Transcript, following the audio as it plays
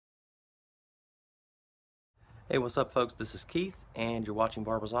Hey, what's up, folks? This is Keith, and you're watching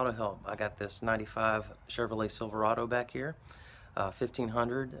Barbara's Auto Help. I got this 95 Chevrolet Silverado back here,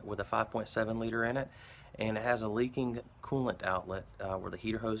 1500 with a 5.7 liter in it, and it has a leaking coolant outlet where the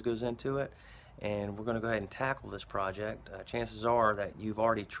heater hose goes into it. And we're going to go ahead and tackle this project. Chances are that you've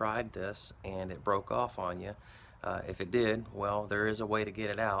already tried this and it broke off on you. If it did, well, there is a way to get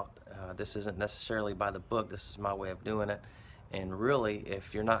it out. This isn't necessarily by the book. This is my way of doing it. And really,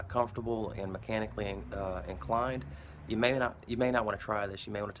 if you're not comfortable and mechanically inclined, you may not want to try this.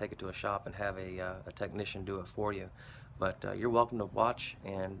 You may want to take it to a shop and have a technician do it for you. But you're welcome to watch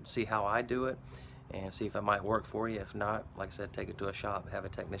and see how I do it and see if it might work for you. If not, like I said, take it to a shop, have a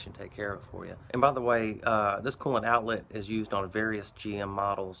technician take care of it for you. And by the way, this coolant outlet is used on various GM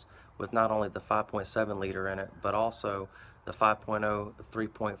models with not only the 5.7 liter in it, but also the 5.0,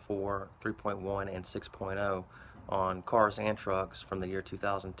 3.4, 3.1, and 6.0 on cars and trucks from the year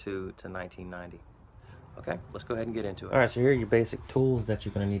 2002 to 1990. Okay, let's go ahead and get into it. All right, so here are your basic tools that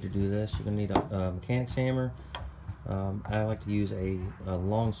you're going to need to do this. You're going to need a mechanic's hammer. I like to use a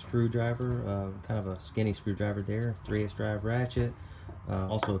long screwdriver, kind of a skinny screwdriver there, 3/8 drive ratchet,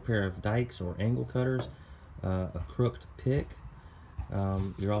 also a pair of dikes or angle cutters, a crooked pick.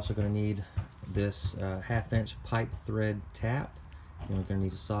 You're also going to need this 1/2-inch pipe thread tap. You're going to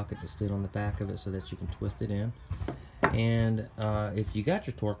need a socket to sit on the back of it so that you can twist it in. And if you got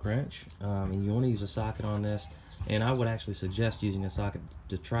your torque wrench and you want to use a socket on this, and I would actually suggest using a socket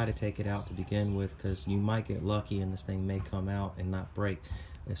to try to take it out to begin with, because you might get lucky and this thing may come out and not break.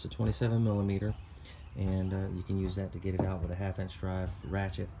 It's a 27mm, and you can use that to get it out with a 1/2-inch drive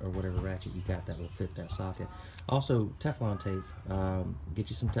ratchet or whatever ratchet you got that will fit that socket. Also, Teflon tape.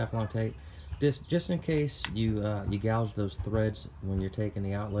 Get you some Teflon tape. Just in case you gouge those threads when you're taking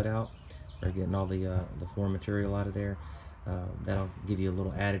the outlet out or getting all the foreign material out of there. That'll give you a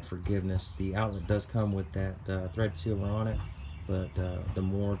little added forgiveness. The outlet does come with that thread sealer on it, but the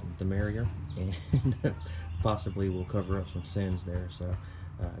more the merrier, and possibly will cover up some sins there, so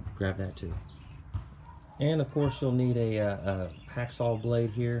grab that too. And of course you'll need a hacksaw blade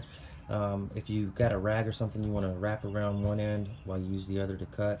here. If you've got a rag or something you want to wrap around one end while you use the other to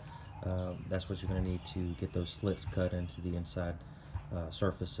cut, that's what you're going to need to get those slits cut into the inside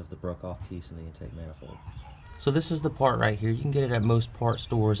surface of the broke off piece in the intake manifold. So this is the part right here. You can get it at most part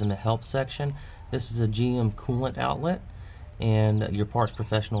stores in the help section. This is a GM coolant outlet, and your parts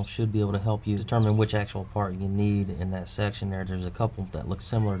professional should be able to help you determine which actual part you need in that section there. There's a couple that look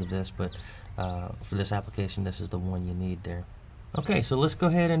similar to this, but for this application this is the one you need there. Okay, so let's go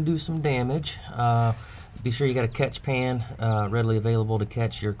ahead and do some damage. Be sure you got a catch pan readily available to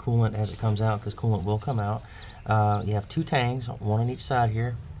catch your coolant as it comes out, because coolant will come out. You have 2 tangs, one on each side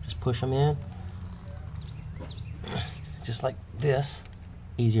here. Just push them in, just like this.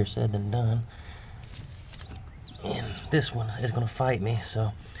 Easier said than done. And this one is going to fight me,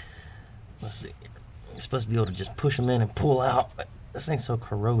 so let's see. You're supposed to be able to just push them in and pull out, but this thing's so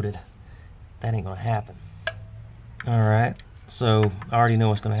corroded, that ain't going to happen. Alright. So I already know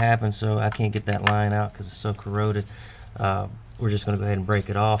what's going to happen, so I can't get that line out because it's so corroded. We're just going to go ahead and break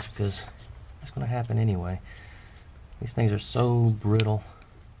it off because it's going to happen anyway. These things are so brittle.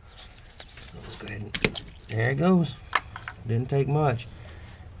 So let's go ahead and, there it goes. Didn't take much.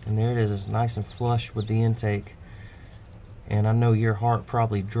 And there it is. It's nice and flush with the intake. And I know your heart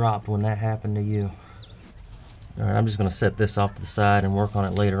probably dropped when that happened to you. Alright, I'm just going to set this off to the side and work on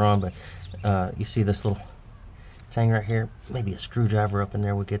it later on, but you see this little tang right here, maybe a screwdriver up in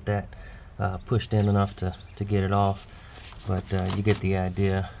there would get that pushed in enough to get it off, but you get the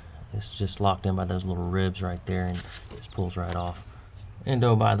idea. It's just locked in by those little ribs right there, and it just pulls right off. And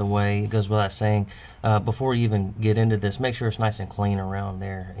oh, by the way, it goes without saying, before you even get into this, make sure it's nice and clean around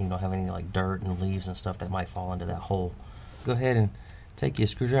there and you don't have any like dirt and leaves and stuff that might fall into that hole. Go ahead and take your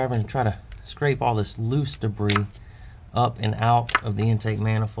screwdriver and try to scrape all this loose debris up and out of the intake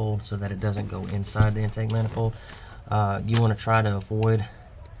manifold so that it doesn't go inside the intake manifold. You want to try to avoid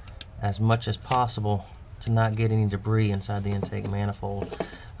as much as possible to not get any debris inside the intake manifold,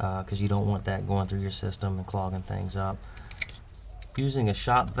 because you don't want that going through your system and clogging things up. Using a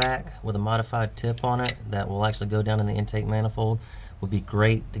shop vac with a modified tip on it that will actually go down in the intake manifold would be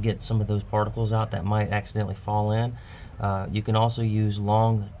great to get some of those particles out that might accidentally fall in. You can also use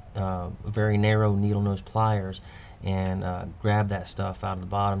long, very narrow needle nose pliers and grab that stuff out of the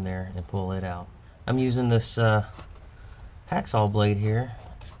bottom there and pull it out. I'm using this hacksaw blade here.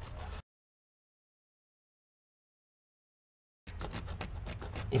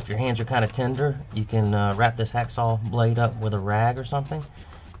 If your hands are kind of tender, you can wrap this hacksaw blade up with a rag or something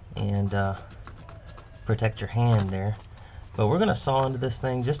and protect your hand there. But we're going to saw into this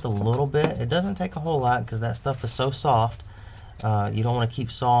thing just a little bit. It doesn't take a whole lot because that stuff is so soft. You don't want to keep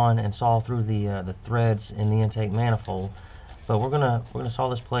sawing and saw through the threads in the intake manifold. But we're gonna saw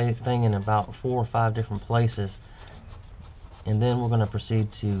this thing in about 4 or 5 different places, and then we're gonna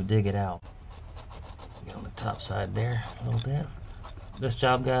proceed to dig it out. Get on the top side there a little bit. This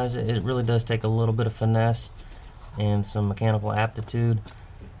job, guys, it really does take a little bit of finesse and some mechanical aptitude.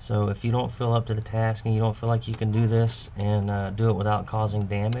 So if you don't feel up to the task and you don't feel like you can do this and do it without causing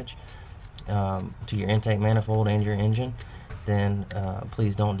damage to your intake manifold and your engine, then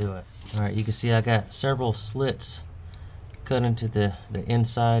please don't do it. Alright, you can see I got several slits cut into the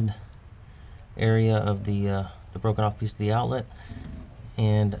inside area of the broken off piece of the outlet,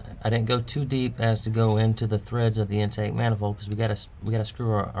 and I didn't go too deep as to go into the threads of the intake manifold because we gotta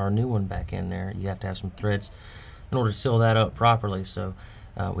screw our new one back in there. You have to have some threads in order to seal that up properly, so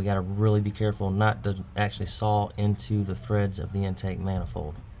we gotta really be careful not to actually saw into the threads of the intake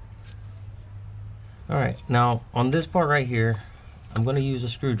manifold. Alright, now on this part right here, I'm going to use a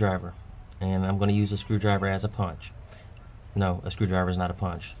screwdriver, and I'm going to use a screwdriver as a punch. No, a screwdriver is not a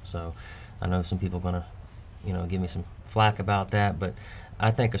punch. So I know some people are going to, give me some flack about that, but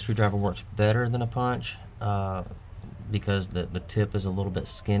I think a screwdriver works better than a punch because the tip is a little bit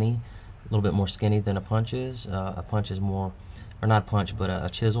skinny, a little bit more skinny than a punch is. A punch is more, or not a punch, but a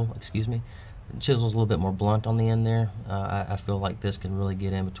chisel, excuse me. The chisel's a little bit more blunt on the end there. I feel like this can really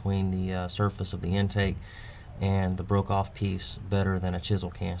get in between the surface of the intake and the broke off piece better than a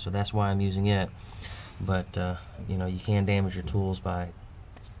chisel can. So that's why I'm using it. But you can damage your tools by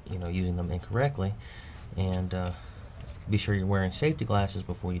using them incorrectly, and be sure you're wearing safety glasses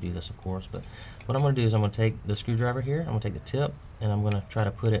before you do this, of course. But what I'm going to do is I'm going to take the screwdriver here, I'm going to take the tip, and I'm going to try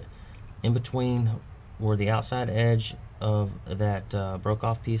to put it in between where the outside edge of that broke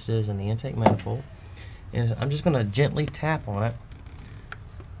off piece is in the intake manifold, and I'm just going to gently tap on it.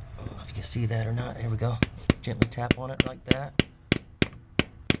 I don't know if you can see that or not. Here we go. Gently tap on it like that.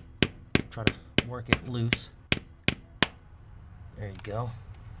 Try to work it loose. There you go.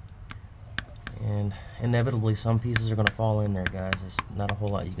 And inevitably some pieces are going to fall in there, guys. There's not a whole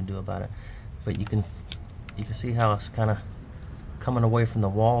lot you can do about it, but you can see how it's kind of coming away from the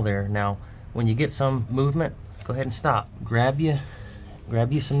wall there. Now when you get some movement, go ahead and stop. Grab you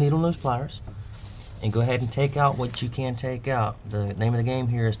some needle nose pliers and go ahead and take out what you can take out. The name of the game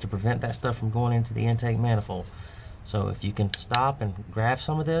here is to prevent that stuff from going into the intake manifold. So if you can stop and grab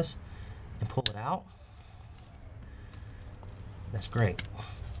some of this and pull it out, that's great.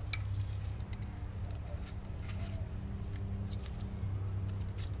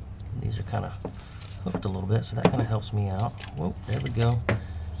 And these are kind of hooked a little bit, so that kind of helps me out. Whoa, there we go.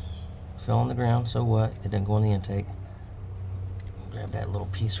 Fell on the ground, so what? It didn't go in the intake. Grab that little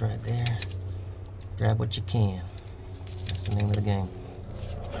piece right there. Grab what you can. That's the name of the game.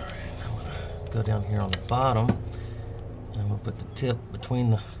 Alright, I'm going to go down here on the bottom, and I'm going to put the tip between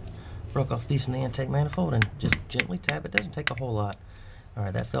the broke off piece and the intake manifold and just gently tap. It doesn't take a whole lot.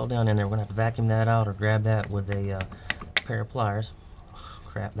 Alright, that fell down in there. We're going to have to vacuum that out or grab that with a pair of pliers.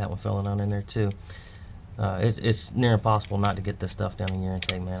 Crap, that one fell down in there too. It's near impossible not to get this stuff down in your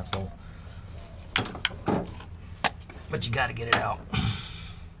intake manifold. But you got to get it out. Go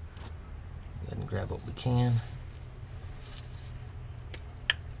ahead and grab what we can.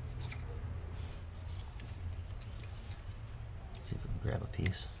 See if we can grab a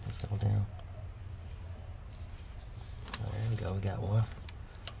piece that fell down. Oh, there we go, we got one.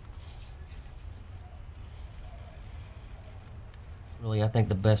 Really, I think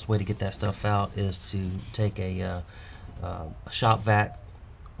the best way to get that stuff out is to take a shop vac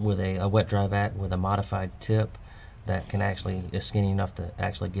with a wet dry vac with a modified tip that can actually is skinny enough to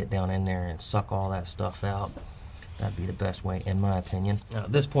actually get down in there and suck all that stuff out. That'd be the best way, in my opinion. Now,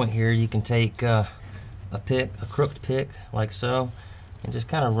 at this point here, you can take a crooked pick like so, and just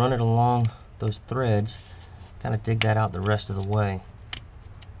kind of run it along those threads. Kind of dig that out the rest of the way.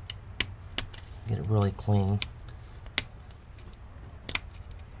 Get it really clean.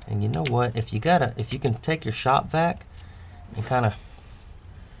 And you know what? If you can take your shop vac and kind of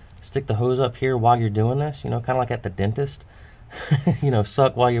stick the hose up here while you're doing this, kind of like at the dentist,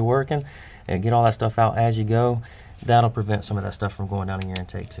 suck while you're working and get all that stuff out as you go. That'll prevent some of that stuff from going down in your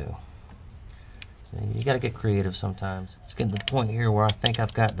intake too. So you got to get creative sometimes. It's getting to the point here where I think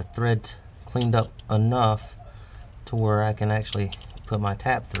I've got the thread cleaned up enough to where I can actually put my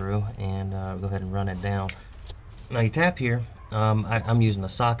tap through and go ahead and run it down. Now you tap here. I'm using a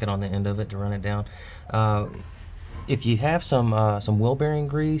socket on the end of it to run it down. If you have some wheel bearing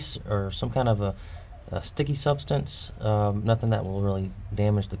grease or some kind of a sticky substance, nothing that will really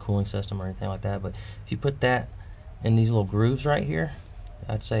damage the cooling system or anything like that, but if you put that in these little grooves right here.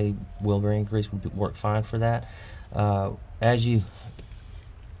 I'd say wheel bearing grease would work fine for that. As you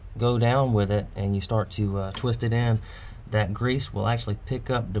go down with it and you start to twist it in, that grease will actually pick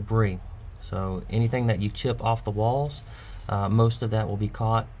up debris. So anything that you chip off the walls, most of that will be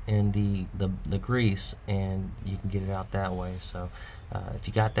caught in the grease, and you can get it out that way. So if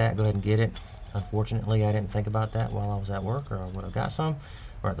you got that, go ahead and get it. Unfortunately, I didn't think about that while I was at work, or I would have got some,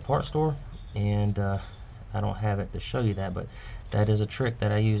 or at the parts store, and I don't have it to show you that, but that is a trick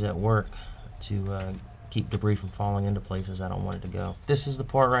that I use at work to keep debris from falling into places I don't want it to go. This is the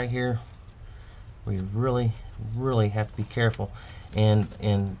part right here where you really have to be careful,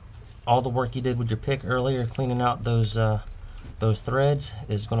 and all the work you did with your pick earlier, cleaning out those threads,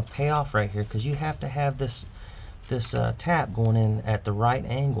 is going to pay off right here, because you have to have this tap going in at the right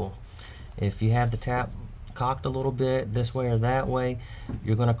angle. If you have the tap cocked a little bit this way or that way,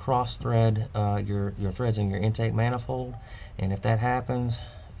 you're going to cross thread your threads in your intake manifold, and if that happens,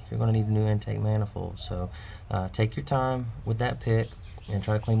 you're going to need a new intake manifold. So take your time with that pick and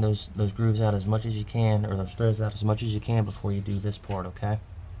try to clean those grooves out as much as you can, or those threads out as much as you can, before you do this part, okay?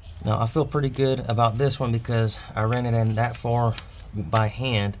 Now I feel pretty good about this one because I ran it in that far by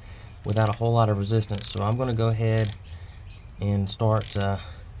hand without a whole lot of resistance. So I'm going to go ahead and start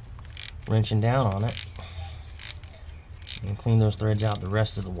wrenching down on it and clean those threads out the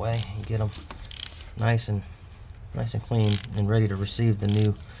rest of the way and get them nice and clean and ready to receive the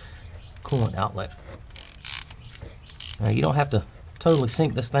new coolant outlet. Now you don't have to totally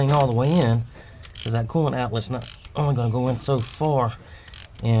sink this thing all the way in, because that coolant outlet's not only going to go in so far,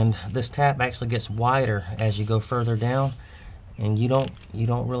 and this tap actually gets wider as you go further down, and you don't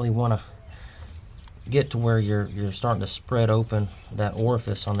really want to get to where you're starting to spread open that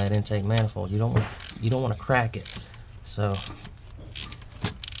orifice on that intake manifold. You don't want to crack it. So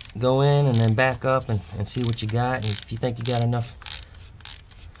go in and then back up and see what you got, and if you think you got enough,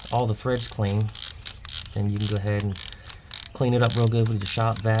 all the threads clean, then you can go ahead and clean it up real good with your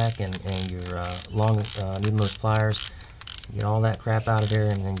shop vac and your long needle nose pliers. Get all that crap out of there,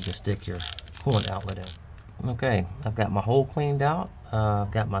 and then you just stick your coolant outlet in. Okay, I've got my hole cleaned out.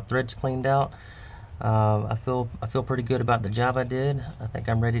 I've got my threads cleaned out. I feel pretty good about the job I did. I think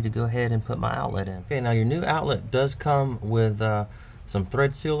I'm ready to go ahead and put my outlet in. Okay, now your new outlet does come with some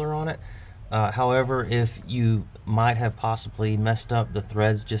thread sealer on it. However, if you might have possibly messed up the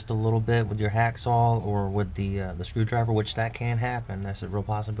threads just a little bit with your hacksaw or with the screwdriver, which that can happen, that's a real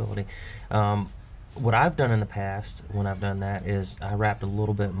possibility. What I've done in the past when I've done that is I wrapped a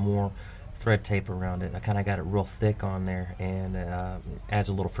little bit more thread tape around it. I kind of got it real thick on there, and adds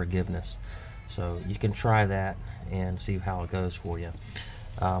a little forgiveness. So you can try that and see how it goes for you.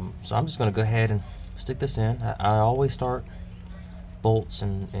 So I'm just going to go ahead and stick this in. I always start bolts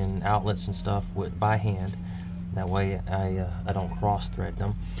and outlets and stuff by hand. That way I don't cross thread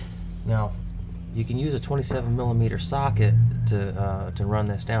them. Now you can use a 27mm socket to run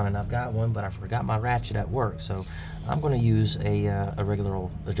this down, and I've got one, but I forgot my ratchet at work, so I'm going to use a regular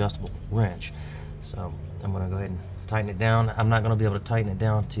old adjustable wrench. So I'm going to go ahead and tighten it down. I'm not going to be able to tighten it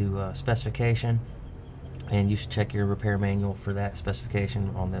down to specification, and you should check your repair manual for that specification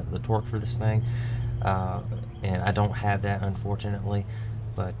on the torque for this thing. And I don't have that, unfortunately,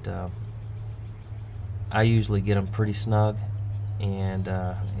 but I usually get them pretty snug, and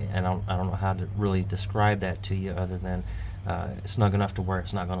I don't know how to really describe that to you other than snug enough to where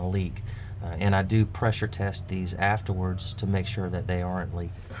it's not going to leak. And I do pressure test these afterwards to make sure that they aren't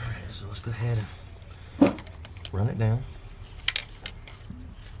leaking. Alright, so let's go ahead and run it down.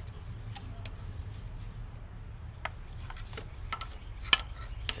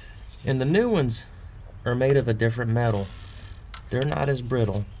 And the new ones are made of a different metal. They're not as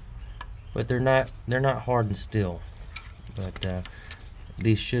brittle, but they're not hardened steel. But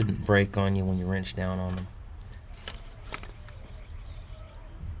these shouldn't break on you when you wrench down on them.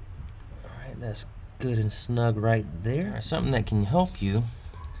 Alright, that's good and snug right there. Something that can help you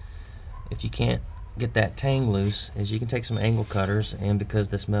if you can't get that tang loose is you can take some angle cutters, and because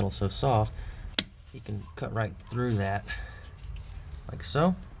this metal's so soft, you can cut right through that like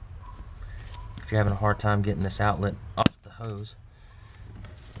so. If you're having a hard time getting this outlet off the hose,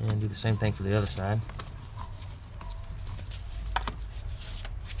 and do the same thing for the other side.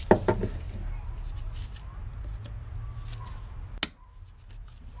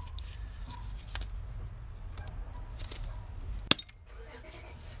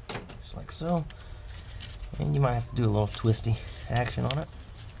 Just like so. And you might have to do a little twisty action on it.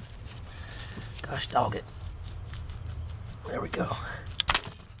 Gosh dog it. There we go.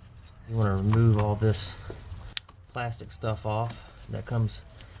 You want to remove all this plastic stuff off that comes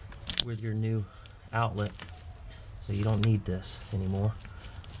with your new outlet. so you don't need this anymore.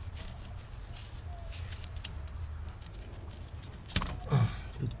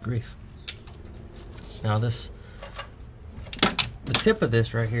 Good grief. Now the tip of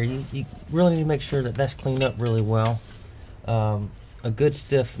this right here, you really need to make sure that that's cleaned up really well. A good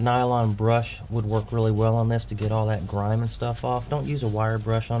stiff nylon brush would work really well on this to get all that grime and stuff off. Don't use a wire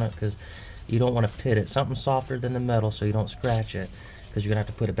brush on it because you don't want to pit it. Something softer than the metal so you don't scratch it, because you're going to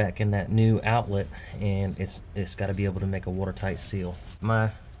have to put it back in that new outlet, and it's got to be able to make a watertight seal.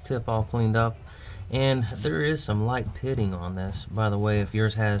 My tip all cleaned up, and there is some light pitting on this. By the way, if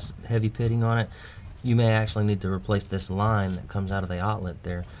yours has heavy pitting on it, you may actually need to replace this line that comes out of the outlet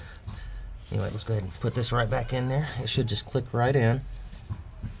there. Anyway, let's go ahead and put this right back in there. It should just click right in.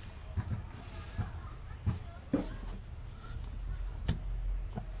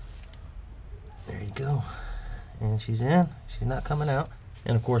 There you go. And she's in. She's not coming out.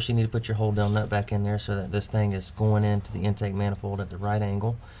 And of course, you need to put your hold down nut back in there so that this thing is going into the intake manifold at the right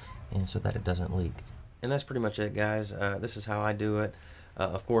angle, and so that it doesn't leak. And that's pretty much it, guys. This is how I do it.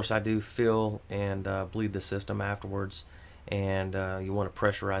 Of course, I do fill and bleed the system afterwards, and you want to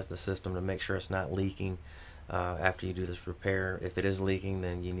pressurize the system to make sure it's not leaking after you do this repair. If it is leaking,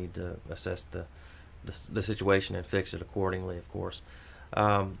 then you need to assess the situation and fix it accordingly, of course.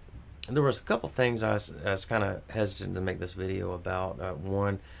 There was a couple things I was kind of hesitant to make this video about.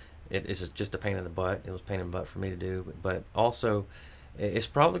 One, it is just a pain in the butt. It was a pain in the butt for me to do, but also it's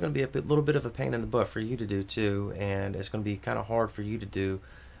probably going to be a little bit of a pain in the butt for you to do too, and it's going to be kind of hard for you to do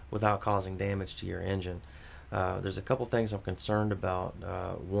without causing damage to your engine. There's a couple things I'm concerned about.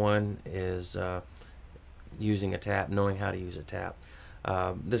 One is using a tap, knowing how to use a tap.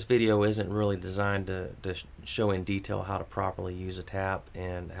 This video isn't really designed to show in detail how to properly use a tap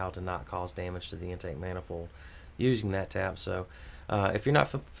and how to not cause damage to the intake manifold using that tap. So if you're not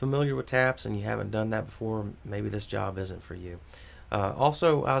familiar with taps and you haven't done that before, maybe this job isn't for you.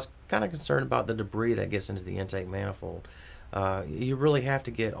 Also, I was kind of concerned about the debris that gets into the intake manifold. You really have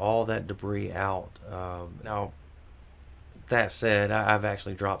to get all that debris out. Now, that said, I've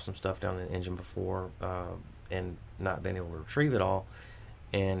actually dropped some stuff down in the engine before and not been able to retrieve it all,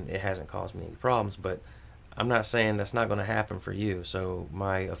 and it hasn't caused me any problems, but I'm not saying that's not going to happen for you. So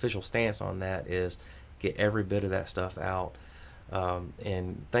my official stance on that is get every bit of that stuff out.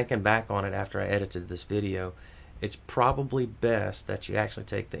 And thinking back on it after I edited this video, it's probably best that you actually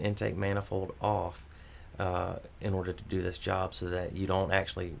take the intake manifold off in order to do this job, so that you don't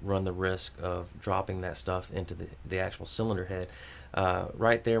actually run the risk of dropping that stuff into the actual cylinder head.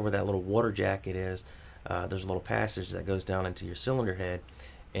 Right there where that little water jacket is, there's a little passage that goes down into your cylinder head,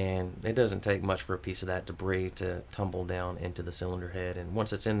 and it doesn't take much for a piece of that debris to tumble down into the cylinder head, and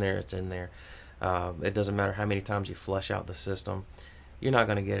once it's in there, it's in there. It doesn't matter how many times you flush out the system, you're not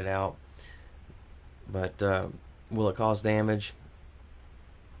going to get it out. But will it cause damage?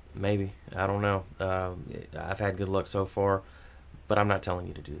 Maybe. I don't know. I've had good luck so far, but I'm not telling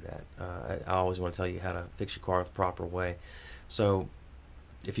you to do that. I always want to tell you how to fix your car the proper way. So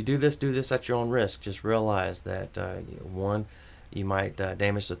if you do this at your own risk. Just realize that one, you might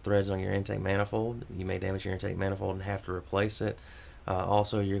damage the threads on your intake manifold. You may damage your intake manifold and have to replace it.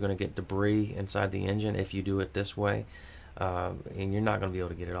 Also, you're going to get debris inside the engine if you do it this way, and you're not going to be able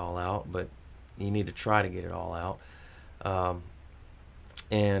to get it all out, but you need to try to get it all out.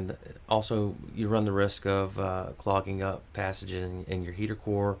 And also, you run the risk of clogging up passages in your heater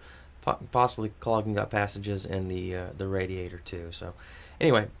core, possibly clogging up passages in the radiator too. So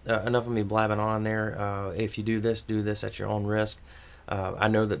anyway, enough of me blabbing on there. If you do this at your own risk. I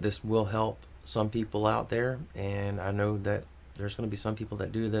know that this will help some people out there, and I know that there's going to be some people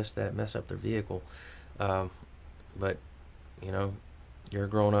that do this that mess up their vehicle. But you know, you're a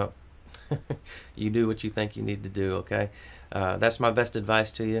grown up. You do what you think you need to do, okay? That's my best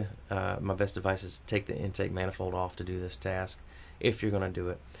advice to you. My best advice is take the intake manifold off to do this task, if you're going to do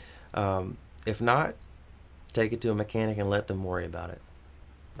it. If not, take it to a mechanic and let them worry about it.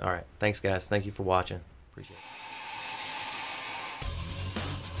 Alright, thanks guys. Thank you for watching. Appreciate it.